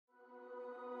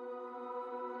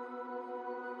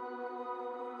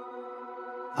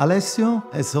Alessio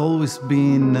has always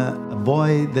been a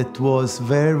boy that was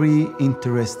very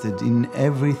interested in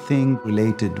everything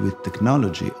related with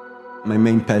technology. My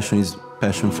main passion is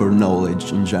passion for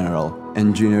knowledge in general.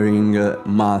 Engineering,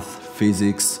 math,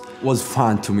 physics was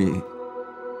fun to me.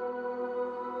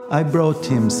 I brought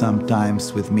him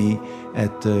sometimes with me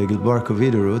at Gilborco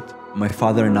Videroute. My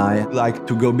father and I like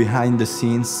to go behind the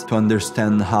scenes to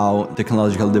understand how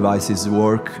technological devices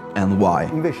work and why.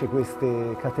 Invece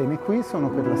queste catene qui sono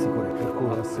per la sicurezza, per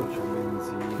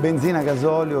cui benzina,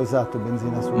 gasolio, esatto,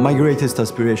 benzina su. My greatest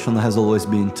aspiration has always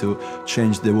been to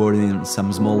change the world in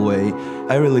some small way.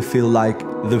 I really feel like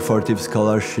the Fortive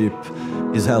scholarship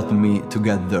is helping me to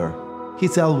get there.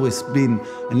 He's always been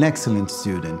an excellent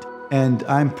student, and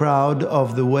I'm proud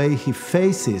of the way he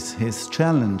faces his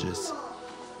challenges.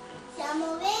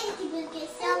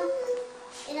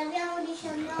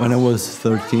 When I was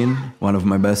 13, one of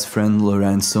my best friends,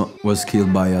 Lorenzo, was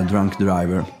killed by a drunk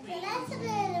driver.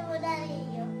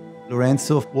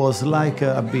 Lorenzo was like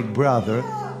a big brother.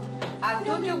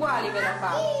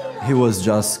 He was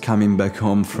just coming back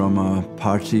home from a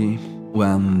party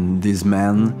when this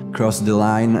man crossed the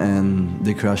line and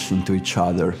they crashed into each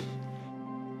other.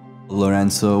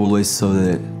 Lorenzo always saw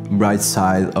the bright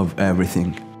side of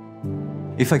everything.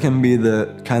 If I can be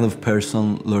the kind of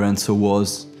person Lorenzo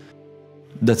was,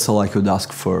 that's all I could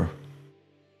ask for.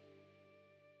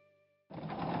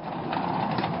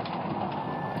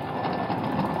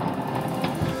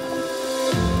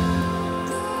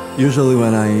 Usually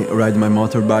when I ride my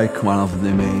motorbike, one of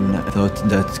the main thoughts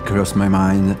that cross my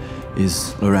mind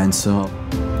is Lorenzo.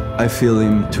 I feel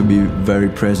him to be very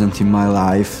present in my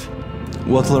life.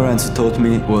 What Lorenzo taught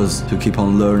me was to keep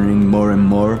on learning more and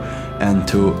more and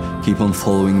to keep on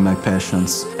following my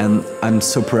passions. And I'm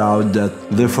so proud that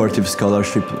the Fortive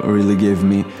scholarship really gave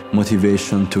me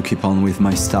motivation to keep on with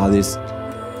my studies.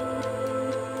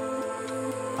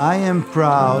 I am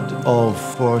proud of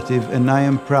Fortive, and I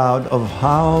am proud of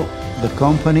how the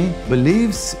company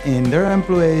believes in their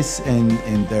employees and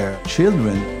in their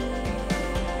children.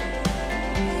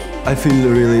 I feel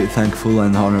really thankful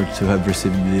and honored to have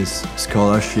received this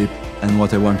scholarship, and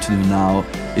what I want to do now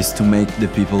is to make the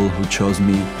people who chose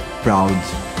me proud.